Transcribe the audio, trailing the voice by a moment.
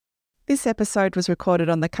This episode was recorded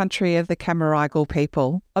on the country of the Cammeraygal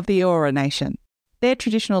people of the Eora Nation. Their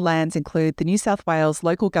traditional lands include the New South Wales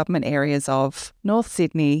local government areas of North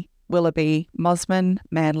Sydney, Willoughby, Mosman,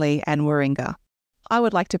 Manly and Warringah. I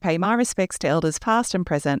would like to pay my respects to Elders past and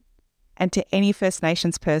present, and to any First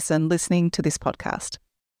Nations person listening to this podcast.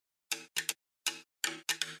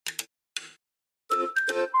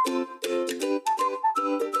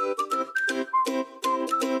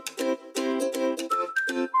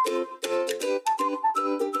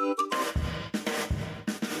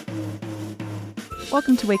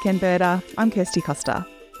 Welcome to Weekend Birder. I'm Kirsty Costa.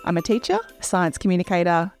 I'm a teacher, a science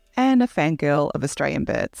communicator, and a fangirl of Australian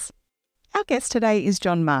birds. Our guest today is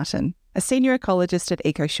John Martin, a senior ecologist at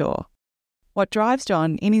EcoShore. What drives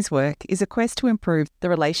John in his work is a quest to improve the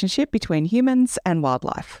relationship between humans and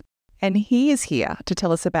wildlife. And he is here to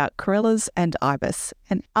tell us about corellas and ibis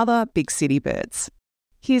and other big city birds.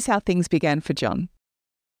 Here's how things began for John.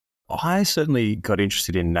 I certainly got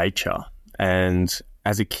interested in nature, and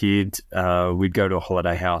as a kid, we'd go to a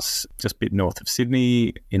holiday house just a bit north of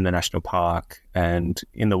Sydney in the national park and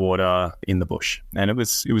in the water, in the bush. And it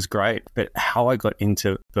was great. But how I got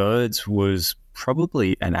into birds was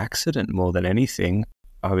probably an accident more than anything.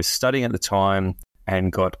 I was studying at the time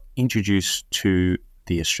and got introduced to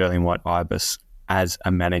the Australian white ibis as a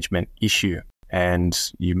management issue. And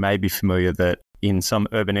you may be familiar that in some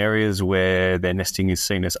urban areas where their nesting is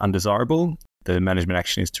seen as undesirable, the management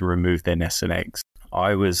action is to remove their nests and eggs.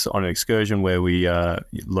 I was on an excursion where we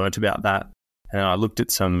learnt about that, and I looked at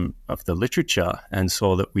some of the literature and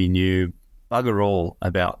saw that we knew bugger all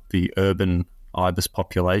about the urban ibis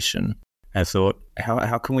population. And I thought,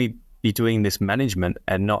 how can we be doing this management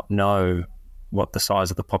and not know what the size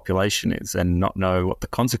of the population is and not know what the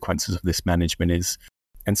consequences of this management is?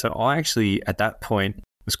 And so I actually, at that point,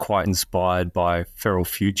 was quite inspired by Feral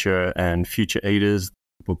Future and Future Eaters,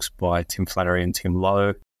 books by Tim Flannery and Tim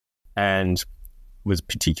Lowe, and was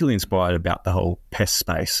particularly inspired about the whole pest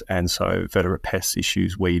space, and so vertebrate pest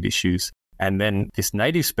issues, weed issues. And then this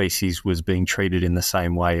native species was being treated in the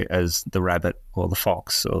same way as the rabbit or the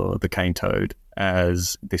fox or the cane toad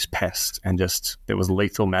as this pest, and just there was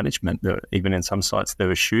lethal management. Even in some sites they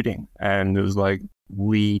were shooting, and it was like,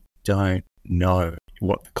 we don't know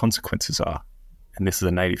what the consequences are, and this is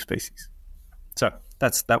a native species. So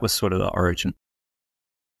that was sort of the origin.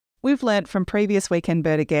 We've learnt from previous Weekend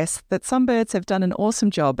Birder guests that some birds have done an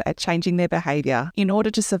awesome job at changing their behaviour in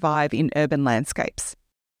order to survive in urban landscapes.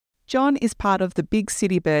 John is part of the Big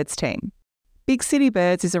City Birds team. Big City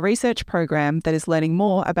Birds is a research program that is learning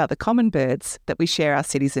more about the common birds that we share our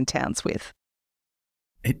cities and towns with.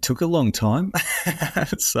 It took a long time.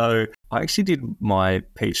 So I actually did my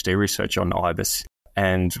PhD research on ibis,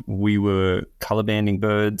 and we were colour banding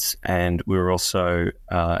birds, and we were also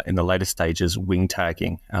in the later stages wing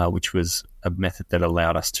tagging, which was a method that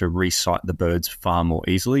allowed us to re-sight the birds far more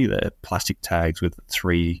easily. They're plastic tags with a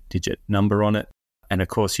 3-digit number on it. And of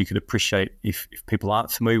course, you could appreciate, if people aren't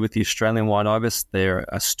familiar with the Australian white ibis, they're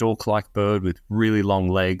a stork-like bird with really long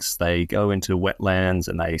legs. They go into wetlands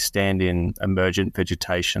and they stand in emergent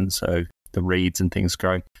vegetation, so the reeds and things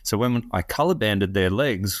grow. So when I colour banded their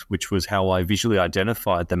legs, which was how I visually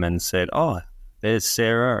identified them and said, oh, there's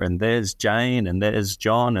Sarah and there's Jane and there's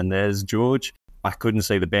John and there's George, I couldn't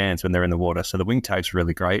see the bands when they're in the water. So the wing tag's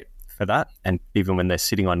really great for that. And even when they're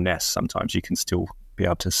sitting on nests, sometimes you can still be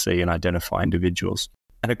able to see and identify individuals.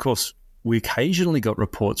 And of course, we occasionally got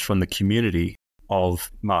reports from the community of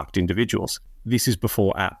marked individuals. This is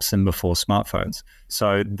before apps and before smartphones.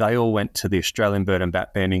 So they all went to the Australian Bird and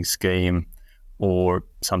Bat Banding Scheme, or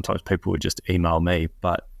sometimes people would just email me,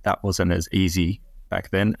 but that wasn't as easy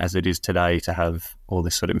back then as it is today to have all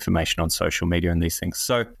this sort of information on social media and these things.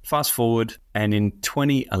 So fast forward, and in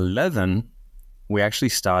 2011, we actually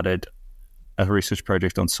started a research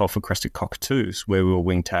project on sulphur-crested cockatoos where we were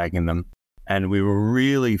wing tagging them. And we were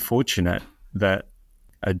really fortunate that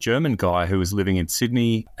a German guy who was living in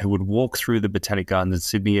Sydney, who would walk through the Botanic Gardens in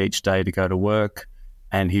Sydney each day to go to work,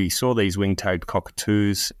 and he saw these wing-tagged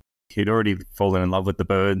cockatoos. He'd already fallen in love with the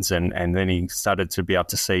birds, and then he started to be able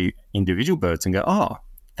to see individual birds and go, oh,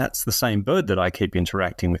 that's the same bird that I keep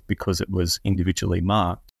interacting with because it was individually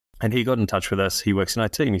marked. And he got in touch with us. He works in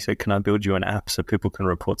IT, and he said, can I build you an app so people can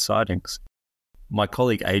report sightings? My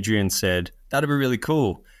colleague Adrian said, that'd be really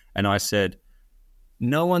cool. And I said,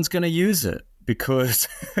 no one's going to use it, because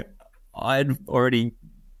I'd already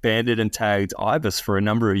banded and tagged ibis for a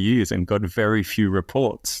number of years and got very few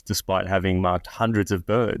reports despite having marked hundreds of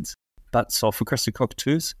birds. But sulphur-crested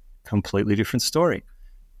cockatoos, completely different story.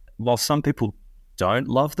 While some people don't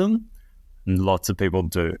love them, lots of people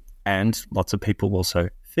do. And lots of people also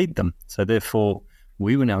feed them. So therefore,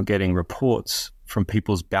 we were now getting reports from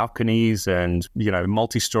people's balconies and,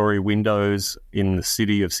 multi-story windows in the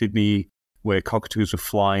city of Sydney where cockatoos were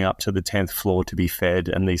flying up to the 10th floor to be fed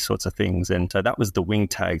and these sorts of things. And so that was the Wing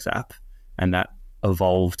Tags app, and that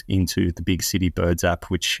evolved into the Big City Birds app,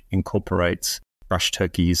 which incorporates brush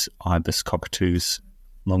turkeys, ibis, cockatoos,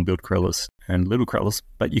 long-billed crullers, and little crullers,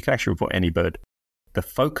 but you can actually report any bird. The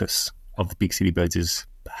focus of the Big City Birds is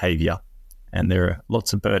behaviour, and there are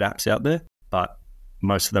lots of bird apps out there, but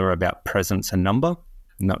most of them are about presence and number,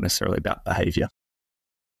 not necessarily about behaviour.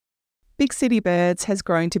 Big City Birds has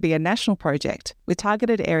grown to be a national project with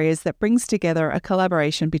targeted areas that brings together a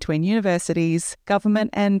collaboration between universities,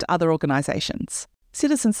 government and other organisations.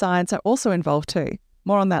 Citizen science are also involved too.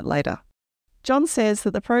 More on that later. John says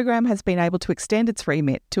that the program has been able to extend its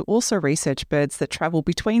remit to also research birds that travel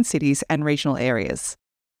between cities and regional areas.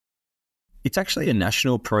 It's actually a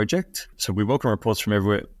national project, so we welcome reports from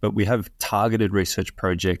everywhere, but we have targeted research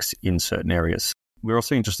projects in certain areas. We're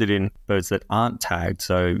also interested in birds that aren't tagged,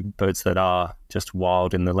 so birds that are just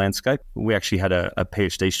wild in the landscape. We actually had a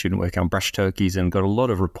PhD student working on brush turkeys and got a lot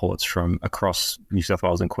of reports from across New South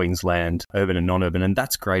Wales and Queensland, urban and non-urban, and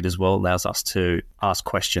that's great as well. It allows us to ask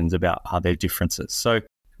questions about are there differences. So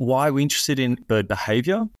why we're interested in bird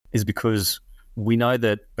behaviour is because we know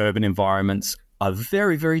that urban environments are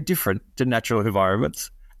very, very different to natural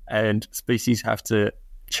environments, and species have to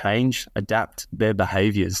change, adapt their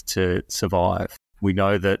behaviours to survive. We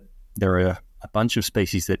know that there are a bunch of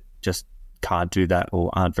species that just can't do that or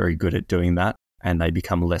aren't very good at doing that, and they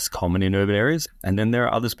become less common in urban areas. And then there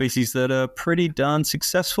are other species that are pretty darn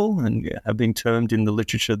successful and have been termed in the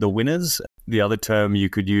literature the winners. The other term you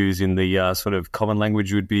could use in the sort of common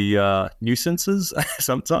language would be nuisances.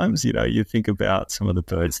 Sometimes, you think about some of the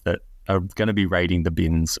birds that are going to be raiding the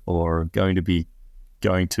bins or going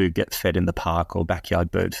to get fed in the park or backyard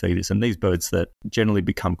bird feeders, and these birds that generally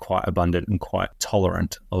become quite abundant and quite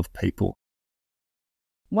tolerant of people.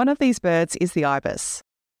 One of these birds is the ibis.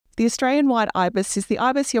 The Australian white ibis is the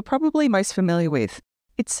ibis you're probably most familiar with.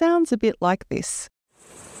 It sounds a bit like this.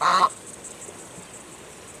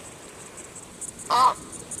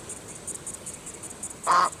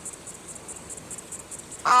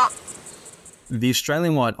 The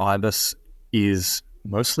Australian white ibis is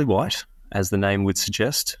mostly white, as the name would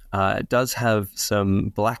suggest. It does have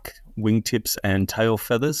some black wingtips and tail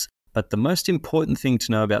feathers, but the most important thing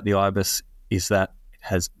to know about the ibis is that it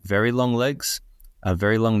has very long legs, a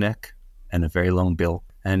very long neck, and a very long bill.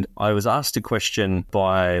 And I was asked a question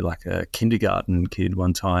by a kindergarten kid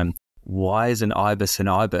one time, why is an ibis an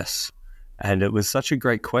ibis? And it was such a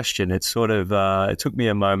great question. It sort of, it took me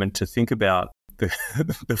a moment to think about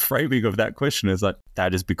the framing of that question. Is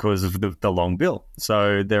that is because of the long bill.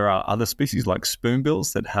 So there are other species like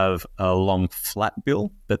spoonbills that have a long flat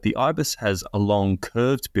bill, but the ibis has a long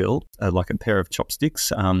curved bill, like a pair of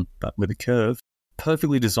chopsticks, but with a curve,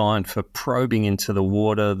 perfectly designed for probing into the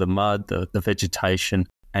water, the mud, the vegetation,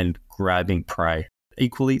 and grabbing prey.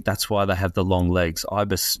 Equally, that's why they have the long legs.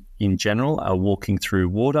 Ibis in general are walking through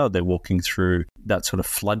water. They're walking through that sort of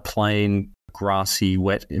floodplain, grassy,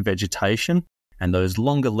 wet vegetation. And those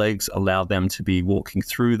longer legs allow them to be walking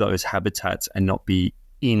through those habitats and not be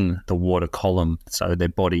in the water column, so their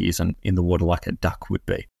body isn't in the water like a duck would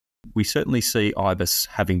be. We certainly see ibis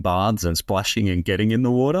having baths and splashing and getting in the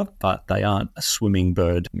water, but they aren't a swimming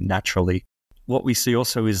bird naturally. What we see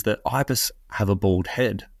also is that ibis have a bald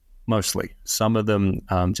head, mostly. Some of them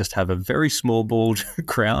just have a very small bald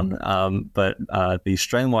crown, but the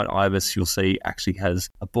Australian white ibis, you'll see, actually has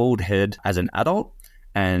a bald head as an adult,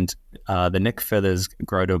 and the neck feathers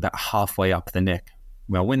grow to about halfway up the neck.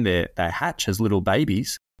 Well, when they hatch as little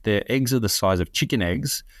babies, their eggs are the size of chicken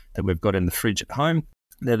eggs that we've got in the fridge at home.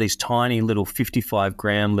 They're these tiny little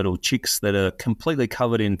 55-gram little chicks that are completely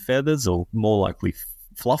covered in feathers, or more likely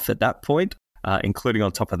fluff at that point, including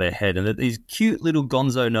on top of their head. And they're these cute little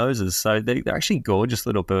gonzo noses. So they're actually gorgeous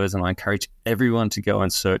little birds, and I encourage everyone to go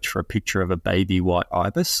and search for a picture of a baby white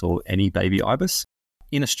ibis or any baby ibis.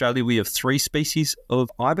 In Australia, we have 3 species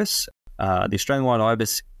of ibis. The Australian white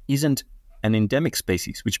ibis isn't an endemic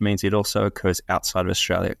species, which means it also occurs outside of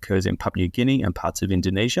Australia. It occurs in Papua New Guinea and parts of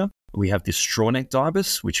Indonesia. We have the straw-necked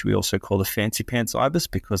ibis, which we also call the fancy pants ibis,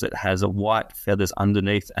 because it has a white feathers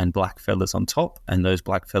underneath and black feathers on top, and those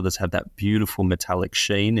black feathers have that beautiful metallic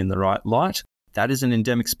sheen in the right light. That is an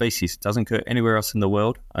endemic species. It doesn't occur anywhere else in the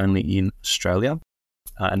world, only in Australia.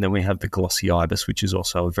 And then we have the glossy ibis, which is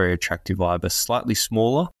also a very attractive ibis, slightly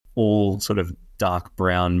smaller, all sort of dark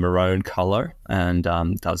brown maroon colour, and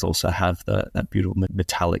does also have that beautiful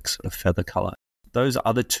metallic sort of feather colour. Those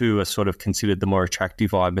other two are sort of considered the more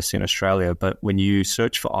attractive ibis in Australia. But when you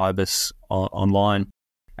search for ibis online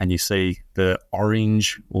and you see the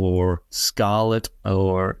orange or scarlet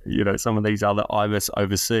or, some of these other ibis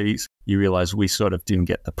overseas, you realize we sort of didn't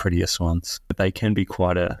get the prettiest ones. But they can be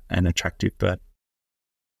quite an attractive bird.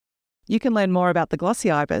 You can learn more about the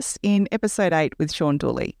glossy ibis in episode 8 with Sean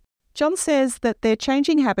Dooley. John says that their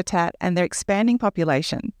changing habitat and their expanding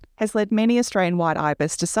population has led many Australian white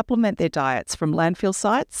ibis to supplement their diets from landfill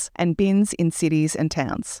sites and bins in cities and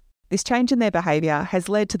towns. This change in their behaviour has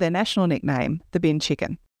led to their national nickname, the bin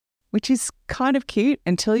chicken, which is kind of cute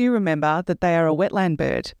until you remember that they are a wetland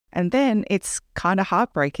bird. And then it's kind of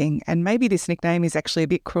heartbreaking, and maybe this nickname is actually a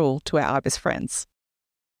bit cruel to our ibis friends.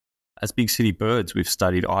 As big city birds, we've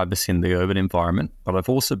studied ibis in the urban environment, but I've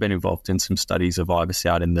also been involved in some studies of ibis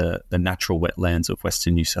out in the natural wetlands of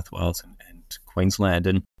Western New South Wales and Queensland.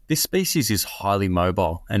 And this species is highly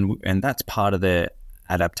mobile, and that's part of their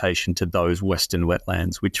adaptation to those Western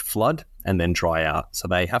wetlands, which flood and then dry out. So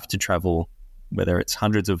they have to travel, whether it's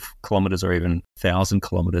hundreds of kilometres or even 1,000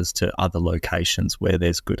 kilometres, to other locations where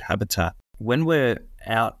there's good habitat. When we're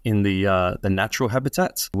out in the natural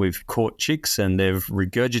habitats, we've caught chicks and they've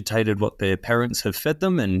regurgitated what their parents have fed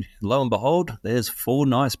them, and lo and behold, there's 4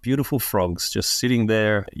 nice, beautiful frogs just sitting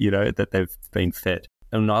there, that they've been fed.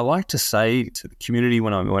 And I like to say to the community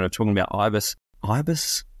when I'm talking about ibis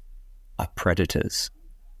are predators.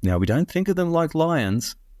 Now, we don't think of them like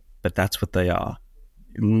lions, but that's what they are.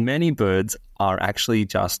 Many birds are actually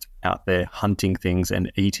just out there hunting things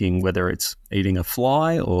and eating, whether it's eating a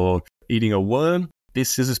fly or eating a worm.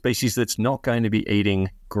 This is a species that's not going to be eating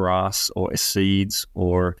grass or seeds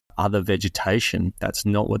or other vegetation. That's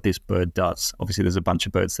not what this bird does. Obviously, there's a bunch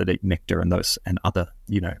of birds that eat nectar and other,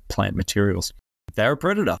 plant materials. They're a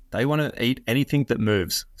predator. They want to eat anything that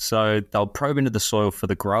moves. So they'll probe into the soil for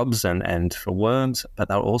the grubs and for worms, but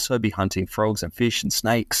they'll also be hunting frogs and fish and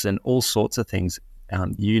snakes and all sorts of things.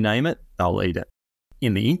 You name it, they'll eat it.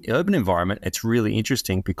 In the urban environment, it's really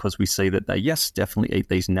interesting because we see that they, yes, definitely eat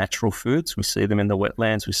these natural foods. We see them in the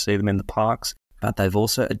wetlands, we see them in the parks, but they've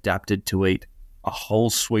also adapted to eat a whole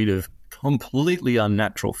suite of completely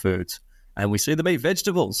unnatural foods. And we see them eat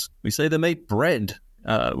vegetables. We see them eat bread.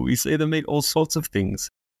 We see them eat all sorts of things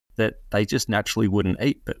that they just naturally wouldn't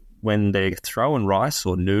eat. But when they're throwing rice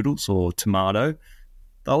or noodles or tomato,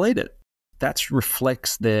 they'll eat it. That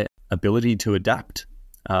reflects their ability to adapt.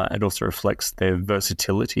 It also reflects their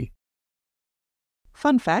versatility.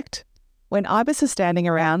 Fun fact, when ibis are standing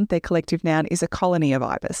around, their collective noun is a colony of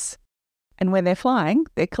ibis. And when they're flying,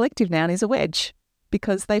 their collective noun is a wedge,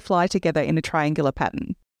 because they fly together in a triangular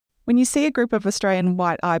pattern. When you see a group of Australian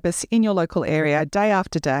white ibis in your local area day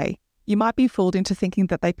after day, you might be fooled into thinking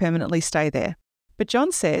that they permanently stay there. But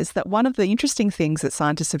John says that one of the interesting things that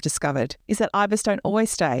scientists have discovered is that ibis don't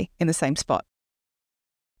always stay in the same spot.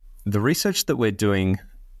 The research that we're doing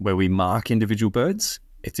where we mark individual birds,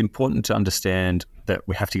 it's important to understand that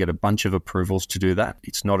we have to get a bunch of approvals to do that.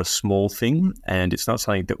 It's not a small thing, and it's not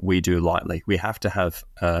something that we do lightly. We have to have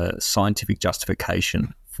a scientific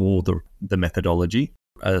justification for the methodology.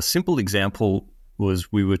 A simple example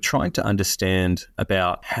was we were trying to understand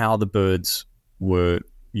about how the birds were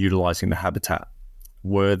utilising the habitat.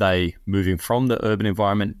 Were they moving from the urban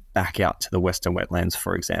environment back out to the Western wetlands,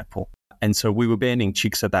 for example? And so we were banding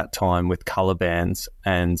chicks at that time with colour bands,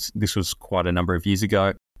 and this was quite a number of years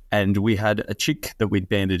ago. And we had a chick that we'd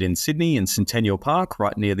banded in Sydney in Centennial Park,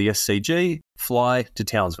 right near the SCG, fly to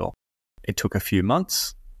Townsville. It took a few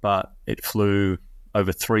months, but it flew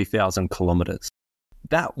over 3,000 kilometres.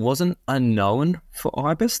 That wasn't unknown for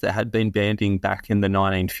ibis. There had been banding back in the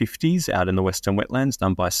 1950s out in the Western wetlands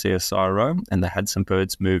done by CSIRO, and they had some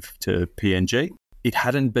birds move to PNG. It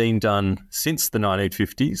hadn't been done since the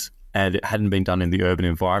 1950s. And it hadn't been done in the urban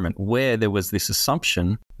environment, where there was this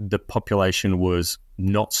assumption the population was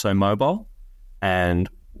not so mobile and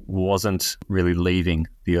wasn't really leaving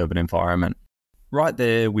the urban environment. Right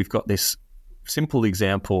there, we've got this simple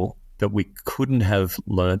example that we couldn't have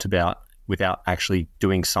learnt about without actually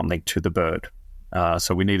doing something to the bird.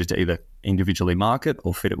 So we needed to either individually mark it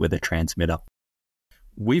or fit it with a transmitter.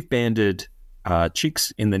 We've banded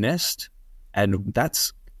chicks in the nest, and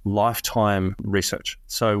that's lifetime research.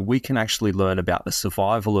 So we can actually learn about the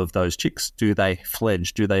survival of those chicks. Do they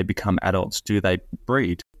fledge? Do they become adults? Do they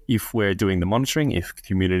breed? If we're doing the monitoring, if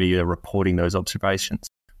community are reporting those observations.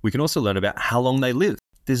 We can also learn about how long they live.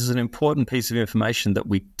 This is an important piece of information that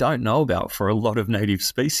we don't know about for a lot of native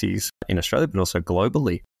species in Australia, but also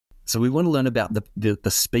globally. So we want to learn about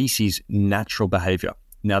the species' natural behaviour.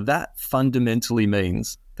 Now that fundamentally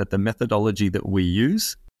means that the methodology that we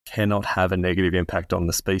use cannot have a negative impact on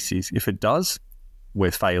the species. If it does,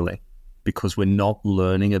 we're failing because we're not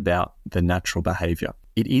learning about the natural behavior.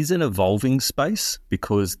 It is an evolving space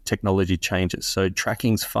because technology changes. So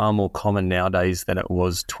tracking's far more common nowadays than it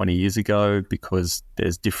was 20 years ago because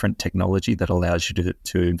there's different technology that allows you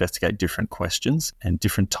to investigate different questions and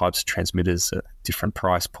different types of transmitters at different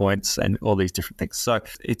price points and all these different things. So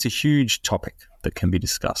it's a huge topic that can be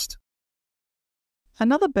discussed.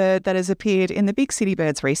 Another bird that has appeared in the Big City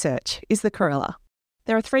Birds research is the corella.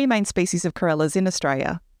 There are 3 main species of corellas in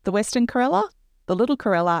Australia: the western corella, the little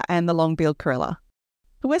corella, and the long-billed corella.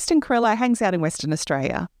 The western corella hangs out in Western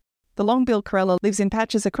Australia. The long-billed corella lives in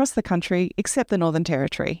patches across the country except the Northern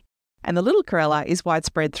Territory, and the little corella is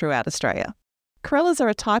widespread throughout Australia. Corellas are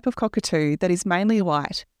a type of cockatoo that is mainly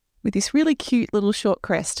white, with this really cute little short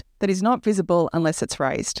crest that is not visible unless it's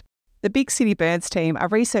raised. The Big City Birds team are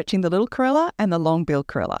researching the little corella and the long-billed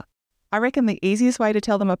corella. I reckon the easiest way to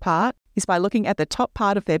tell them apart is by looking at the top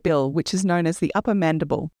part of their bill, which is known as the upper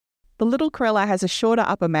mandible. The little corella has a shorter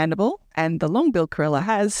upper mandible, and the long-billed corella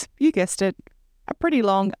has, you guessed it, a pretty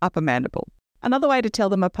long upper mandible. Another way to tell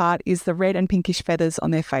them apart is the red and pinkish feathers on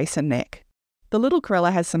their face and neck. The little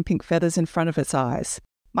corella has some pink feathers in front of its eyes.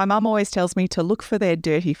 My mum always tells me to look for their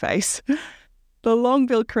dirty face. The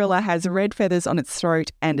long-billed corella has red feathers on its throat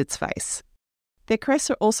and its face. Their crests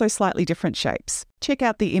are also slightly different shapes. Check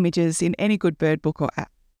out the images in any good bird book or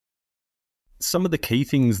app. Some of the key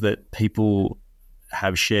things that people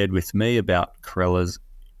have shared with me about corellas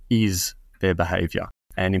is their behaviour.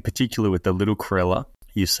 And in particular with the little corella,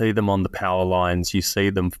 you see them on the power lines, you see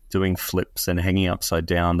them doing flips and hanging upside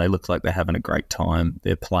down. They look like they're having a great time.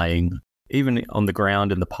 They're playing. Even on the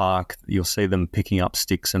ground in the park, you'll see them picking up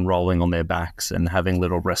sticks and rolling on their backs and having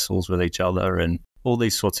little wrestles with each other and all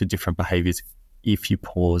these sorts of different behaviours if you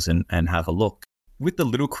pause and have a look. With the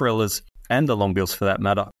little corellas and the longbills for that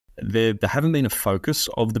matter, they haven't been a focus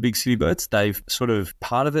of the Big City Birds. They've sort of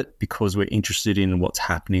part of it because we're interested in what's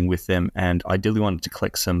happening with them and ideally wanted to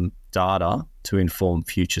collect some data to inform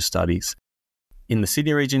future studies. In the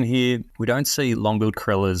Sydney region here, we don't see long-billed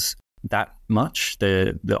corellas that much.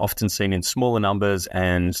 They're often seen in smaller numbers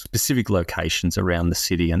and specific locations around the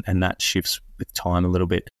city, and that shifts with time a little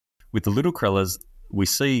bit. With the little corellas, we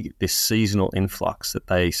see this seasonal influx that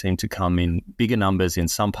they seem to come in bigger numbers in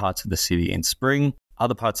some parts of the city in spring.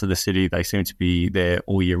 Other parts of the city, they seem to be there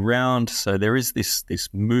all year round. So there is this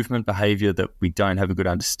movement behaviour that we don't have a good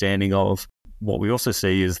understanding of. What we also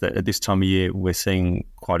see is that at this time of year, we're seeing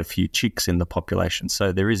quite a few chicks in the population.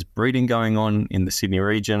 So there is breeding going on in the Sydney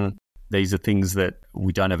region. These are things that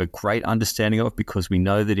we don't have a great understanding of because we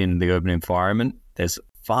know that in the urban environment, there's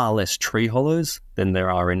far less tree hollows than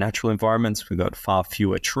there are in natural environments. We've got far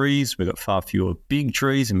fewer trees, we've got far fewer big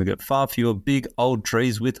trees, and we've got far fewer big old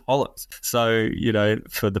trees with hollows. So,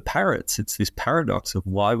 for the parrots, it's this paradox of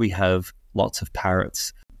why we have lots of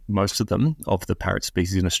parrots. Most of them, of the parrot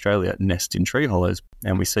species in Australia, nest in tree hollows,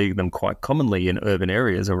 and we see them quite commonly in urban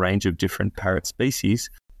areas, a range of different parrot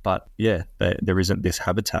species. But yeah, there isn't this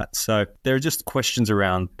habitat. So there are just questions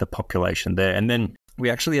around the population there. And then we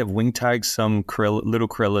actually have wing tagged some little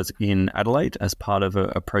corellas in Adelaide as part of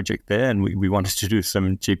a project there. And we wanted to do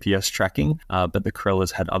some GPS tracking, but the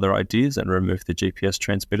corellas had other ideas and removed the GPS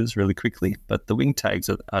transmitters really quickly. But the wing tags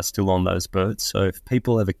are still on those birds. So if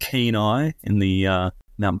people have a keen eye in the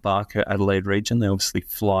Mount Barker, Adelaide region, they obviously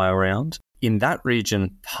fly around. In that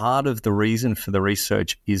region, part of the reason for the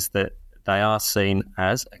research is that they are seen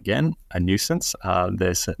as, again, a nuisance.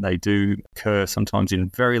 They do occur sometimes in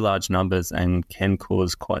very large numbers and can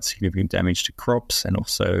cause quite significant damage to crops and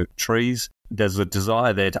also trees. There's a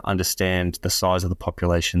desire there to understand the size of the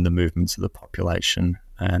population, the movements of the population,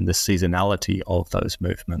 and the seasonality of those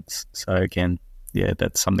movements. So again, yeah,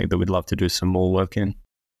 that's something that we'd love to do some more work in.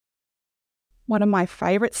 One of my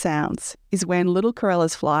favourite sounds is when little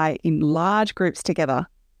corellas fly in large groups together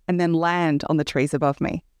and then land on the trees above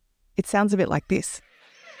me. It sounds a bit like this.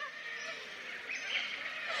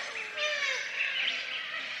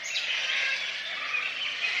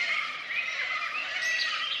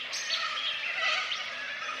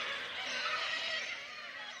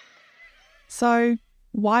 So,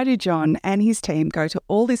 why did John and his team go to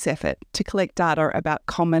all this effort to collect data about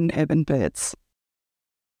common urban birds?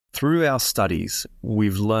 Through our studies,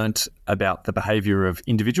 we've learnt about the behaviour of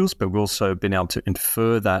individuals, but we've also been able to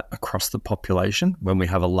infer that across the population when we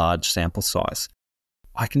have a large sample size.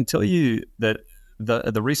 I can tell you that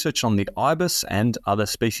the research on the ibis and other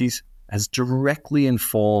species has directly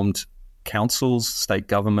informed councils, state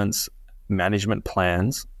governments, management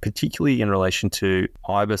plans, particularly in relation to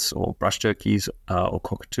ibis or brush turkeys or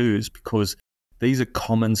cockatoos, because these are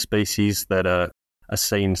common species that are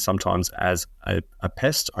seen sometimes as a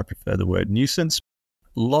pest. I prefer the word nuisance.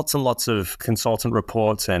 lots and lots of consultant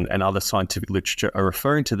reports and other scientific literature are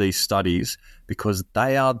referring to these studies because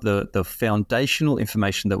they are the foundational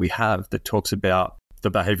information that we have that talks about the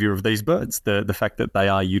behavior of these birds, the fact that they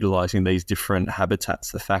are utilizing these different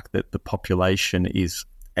habitats, the fact that the population is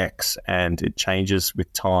X and it changes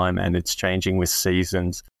with time and it's changing with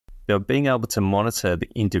seasons. They're being able to monitor the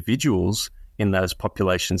individuals in those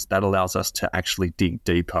populations that allows us to actually dig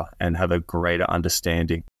deeper and have a greater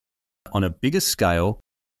understanding. On a bigger scale,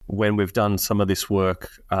 when we've done some of this work,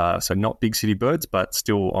 so not big city birds, but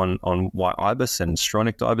still on white ibis and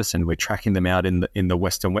stronach ibis, and we're tracking them out in the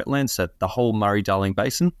western wetlands, so the whole Murray-Darling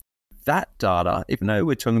Basin. That data, even though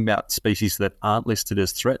we're talking about species that aren't listed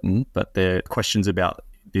as threatened, but there are questions about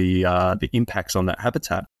the impacts on that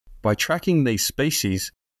habitat, by tracking these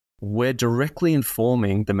species, we're directly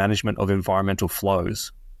informing the management of environmental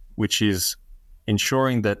flows, which is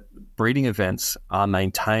ensuring that breeding events are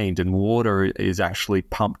maintained and water is actually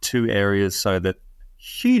pumped to areas so that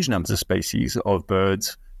huge numbers of species of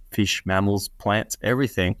birds, fish, mammals, plants,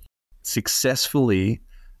 everything successfully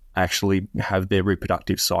actually have their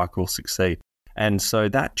reproductive cycle succeed. And so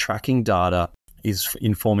that tracking data is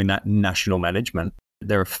informing that national management.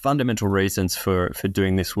 There are fundamental reasons for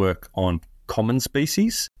doing this work on common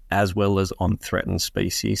species as well as on threatened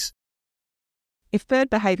species. If bird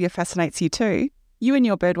behaviour fascinates you too, you and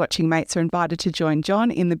your birdwatching mates are invited to join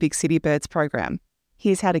John in the Big City Birds program.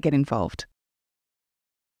 Here's how to get involved.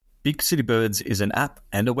 Big City Birds is an app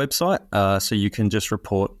and a website, so you can just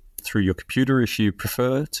report through your computer if you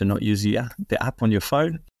prefer to not use the app on your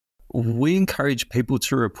phone. We encourage people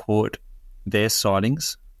to report their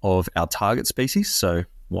sightings of our target species, so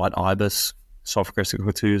white ibis, sulphur-crested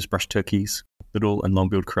cockatoos, brush turkeys, little and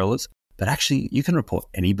long-billed corellas. But actually, you can report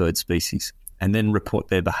any bird species and then report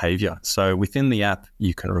their behaviour. So within the app,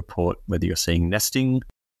 you can report whether you're seeing nesting, you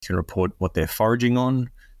can report what they're foraging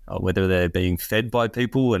on, whether they're being fed by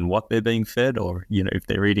people and what they're being fed, or if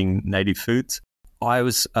they're eating native foods. I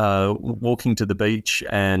was walking to the beach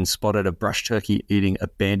and spotted a brush turkey eating a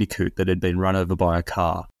bandicoot that had been run over by a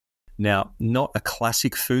car. Now, not a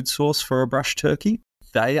classic food source for a brush turkey.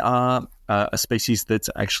 They are a species that's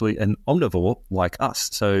actually an omnivore like us.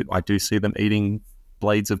 So I do see them eating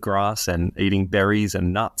blades of grass and eating berries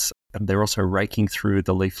and nuts. And they're also raking through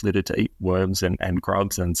the leaf litter to eat worms and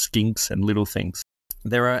grubs and skinks and little things.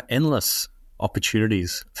 There are endless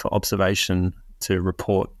opportunities for observation to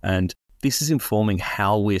report, and this is informing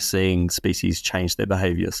how we're seeing species change their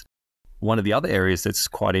behaviours. One of the other areas that's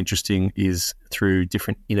quite interesting is through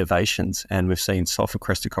different innovations, and we've seen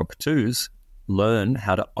sulphur-crested cockatoos learn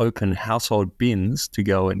how to open household bins to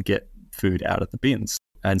go and get food out of the bins.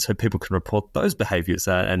 And so people can report those behaviours,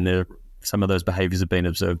 and some of those behaviours have been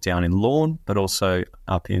observed down in Lorne, but also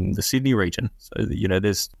up in the Sydney region. So,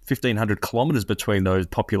 there's 1,500 kilometres between those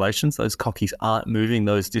populations. Those cockies aren't moving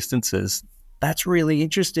those distances. That's really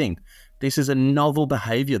interesting. This is a novel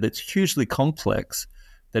behaviour that's hugely complex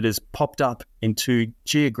that has popped up into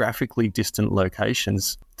geographically distant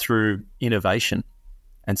locations through innovation.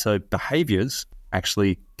 And so behaviours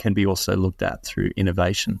actually can be also looked at through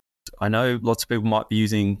innovation. I know lots of people might be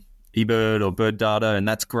using eBird or bird data, and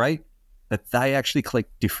that's great, but they actually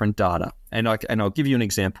collect different data. And I'll give you an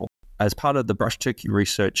example. As part of the brush turkey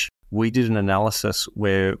research, we did an analysis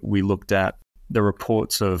where we looked at the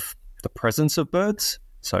reports of the presence of birds,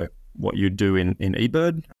 so what you do in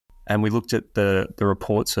eBird, and we looked at the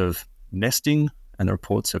reports of nesting and the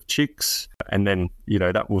reports of chicks, and then,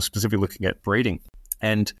 that was specifically looking at breeding.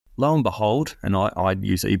 And lo and behold, and I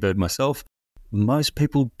use eBird myself, most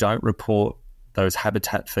people don't report those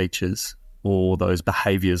habitat features or those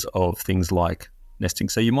behaviours of things like nesting.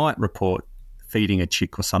 So you might report feeding a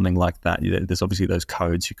chick or something like that. There's obviously those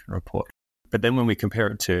codes you can report. But then when we compare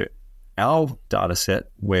it to our data set,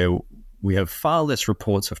 where we have far less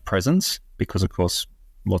reports of presence, because of course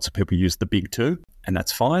lots of people use the big two, and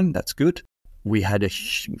that's fine, that's good. We had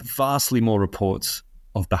vastly more reports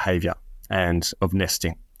of behaviour and of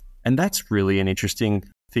nesting. And that's really an interesting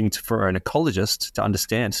thing for an ecologist to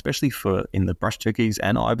understand, especially for in the brush turkeys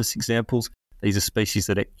and ibis examples. These are species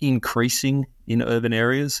that are increasing in urban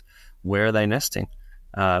areas. Where are they nesting?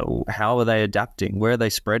 How are they adapting? Where are they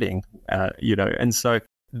spreading? And so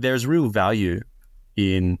there's real value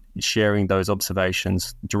in sharing those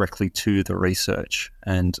observations directly to the research.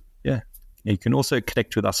 And you can also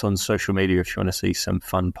connect with us on social media if you want to see some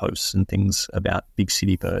fun posts and things about big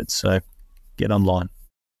city birds. So get online.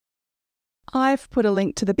 I've put a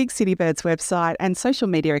link to the Big City Birds website and social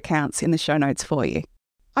media accounts in the show notes for you.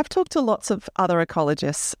 I've talked to lots of other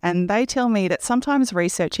ecologists, and they tell me that sometimes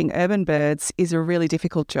researching urban birds is a really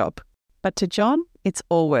difficult job. But to John, it's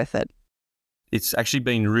all worth it. it's actually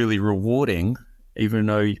been really rewarding, even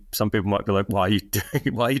though some people might be like, why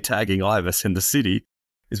are you tagging ibis in the city?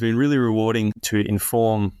 It's been really rewarding to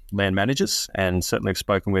inform land managers, and certainly I've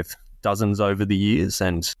spoken with dozens over the years,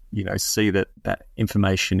 and see that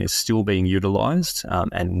information is still being utilised,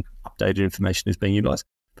 and updated information is being utilised.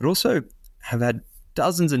 But also have had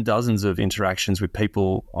dozens and dozens of interactions with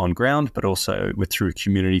people on ground, but also through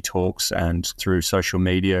community talks and through social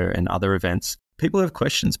media and other events. People have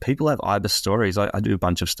questions. People have ibis stories. I do a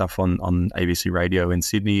bunch of stuff on ABC Radio in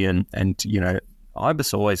Sydney, and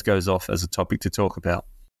ibis always goes off as a topic to talk about.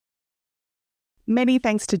 Many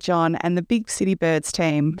thanks to John and the Big City Birds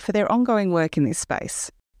team for their ongoing work in this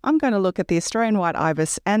space. I'm going to look at the Australian white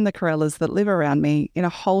ibis and the corellas that live around me in a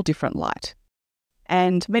whole different light.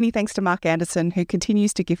 And many thanks to Mark Anderson, who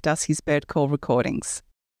continues to gift us his bird call recordings.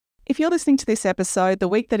 If you're listening to this episode the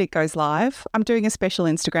week that it goes live, I'm doing a special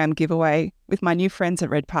Instagram giveaway with my new friends at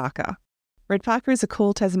Red Parker. Red Parker is a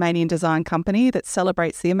cool Tasmanian design company that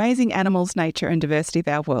celebrates the amazing animals, nature and diversity of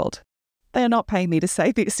our world. They are not paying me to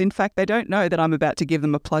say this. In fact, they don't know that I'm about to give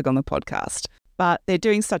them a plug on the podcast. But they're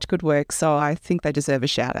doing such good work, so I think they deserve a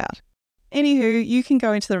shout out. Anywho, you can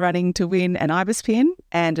go into the running to win an ibis pin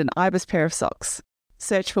and an ibis pair of socks.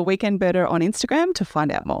 Search for Weekend Birder on Instagram to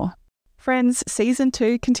find out more. Friends, Season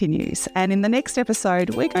 2 continues, and in the next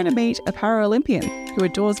episode, we're going to meet a Paralympian who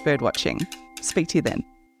adores birdwatching. Speak to you then.